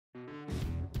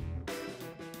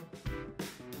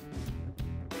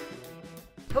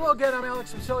Hello again, I'm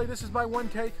Alex Miceli. This is my one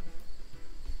take.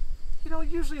 You know,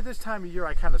 usually at this time of year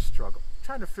I kind of struggle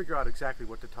trying to figure out exactly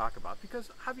what to talk about because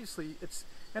obviously it's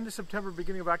end of September,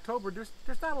 beginning of October.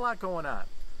 There's not a lot going on.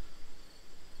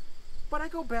 But I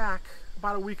go back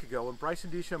about a week ago when Bryson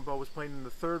DeChambeau was playing in the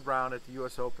third round at the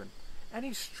US Open, and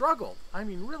he struggled, I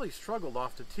mean really struggled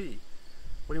off the tee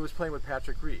when he was playing with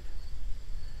Patrick Reed.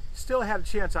 Still had a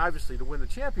chance obviously to win the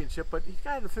championship, but he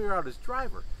had to figure out his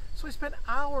driver. So he spent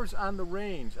hours on the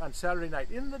range on Saturday night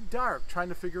in the dark trying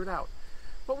to figure it out.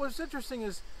 But what's interesting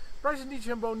is Bryson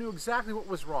DeChambeau knew exactly what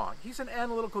was wrong. He's an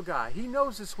analytical guy. He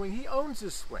knows his swing. He owns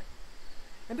his swing.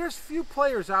 And there's few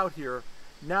players out here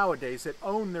nowadays that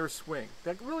own their swing,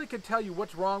 that really can tell you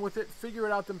what's wrong with it, figure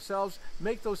it out themselves,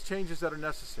 make those changes that are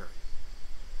necessary.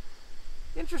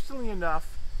 Interestingly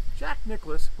enough, Jack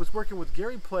Nicklaus was working with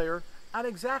Gary Player on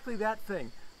exactly that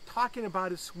thing, talking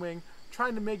about his swing,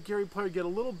 trying to make Gary Player get a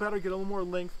little better, get a little more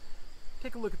length.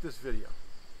 Take a look at this video.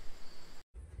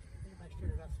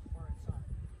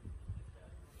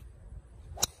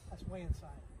 That's way inside.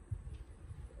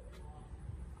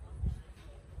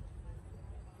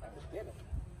 That was better.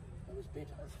 That was better.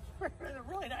 That's a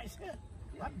really nice hit.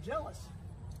 Yeah. I'm jealous.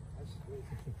 That's great.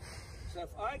 So if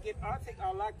I think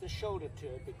I like the shoulder to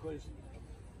it because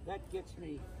that gets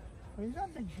me. Well, you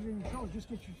don't think you should your shoulder, just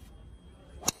get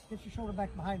your shoulder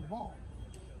back behind the ball.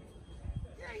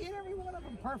 Yeah, you hit every one of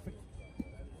them perfect.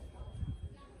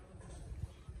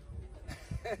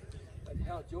 But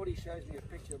how Jordy shows me a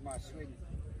picture of my swing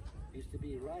used to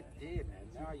be right there, man.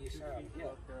 Now you say I'm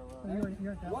here.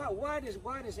 Well, Why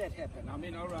does that happen? I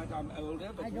mean, all right, I'm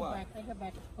older, but why? I go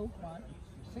back to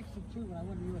 62 when I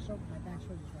won the US Open. My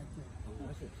backswing is right there. Oh,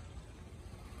 that's it.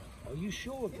 Are you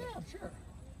sure of that? Yeah, I'm sure.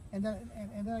 And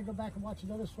then I go back and watch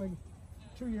another swing.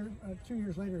 2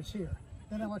 years later, it's here.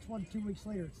 Then I watch one 2 weeks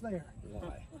later, it's there.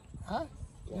 Why? Huh?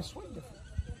 Why? You swing different.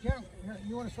 Yeah,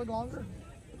 you want to swing longer?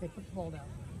 Okay, put the ball down.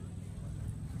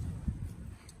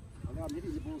 Well, now I'm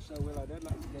hitting the ball so well, I don't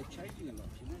like they're changing a lot,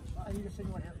 you know? I need to say you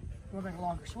want to make a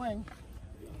longer swing.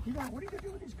 What are you going to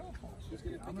do with these golf balls? Just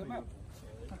going to pick them up.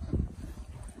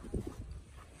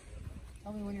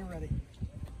 Tell me when you're ready.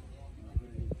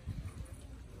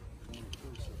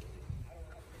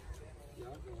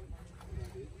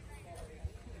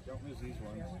 Don't miss these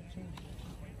ones. I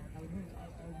would move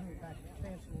it back to the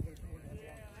stance a little bit.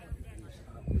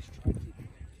 I was trying to.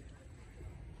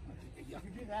 If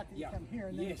you do that, then you come here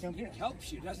and then you come here. It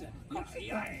helps you, doesn't it?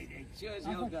 Yeah, it sure as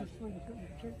hell does.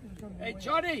 Hey, Hey,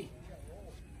 Johnny!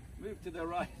 Move to the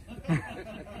right.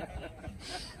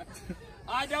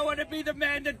 I don't want to be the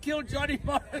man that killed Johnny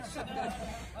Morris. It's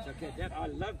okay, I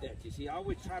love that. You see, I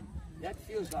always try. That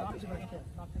feels like knock to that tip.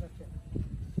 Knock to that tip.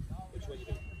 Which way you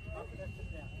do? Knock to that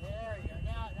tip down. There you go.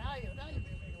 Now you're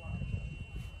moving along.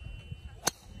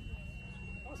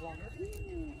 That was longer. You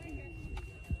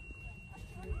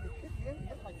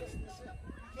hit like this and this. You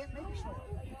can't make a swing.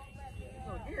 You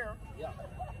go here. Yeah.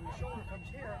 When your shoulder comes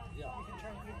here, Yeah. you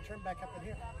can turn back up in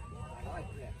here. I like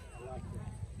that.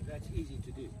 That's easy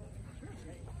to do.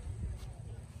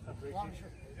 As long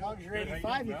as you're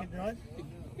 85, you can do it.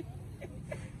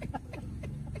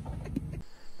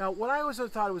 Now, what I always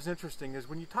thought was interesting is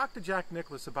when you talk to Jack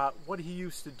Nicklaus about what he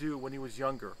used to do when he was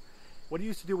younger, what he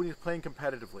used to do when he was playing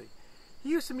competitively, he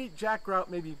used to meet Jack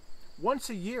Grout maybe once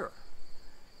a year.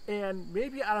 And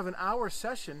maybe out of an hour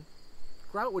session,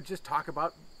 Grout would just talk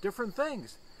about different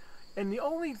things. And the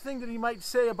only thing that he might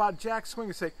say about Jack's swing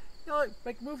is say, you know,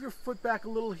 like move your foot back a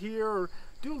little here or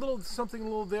do a little something a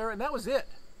little there, and that was it.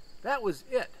 That was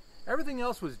it. Everything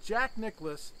else was Jack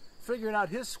Nicklaus figuring out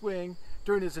his swing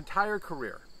during his entire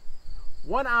career.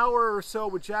 1 hour or so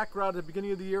with Jack Grout at the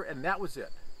beginning of the year, and that was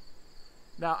it.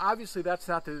 Now, obviously, that's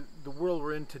not the world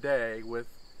we're in today with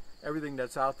everything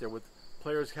that's out there, with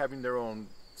players having their own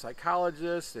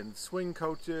psychologists and swing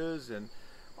coaches and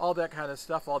all that kind of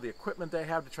stuff, all the equipment they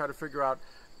have to try to figure out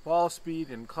ball speed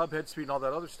and club head speed and all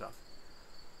that other stuff.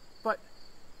 But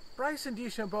Bryson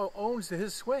DeChambeau owns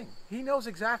his swing. He knows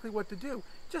exactly what to do,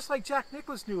 just like Jack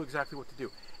Nicklaus knew exactly what to do.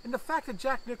 And the fact that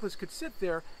Jack Nicklaus could sit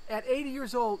there at 80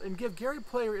 years old and give Gary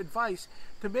Player advice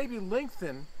to maybe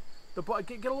lengthen the ball,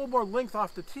 get a little more length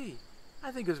off the tee,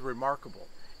 I think is remarkable.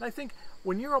 And I think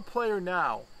when you're a player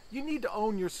now, you need to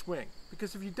own your swing.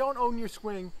 Because if you don't own your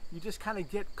swing, you just kind of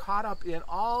get caught up in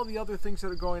all the other things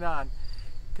that are going on.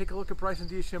 Take a look at Bryson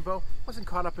DeChambeau. Wasn't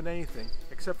caught up in anything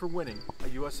except for winning a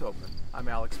US Open. I'm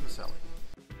Alex Miceli.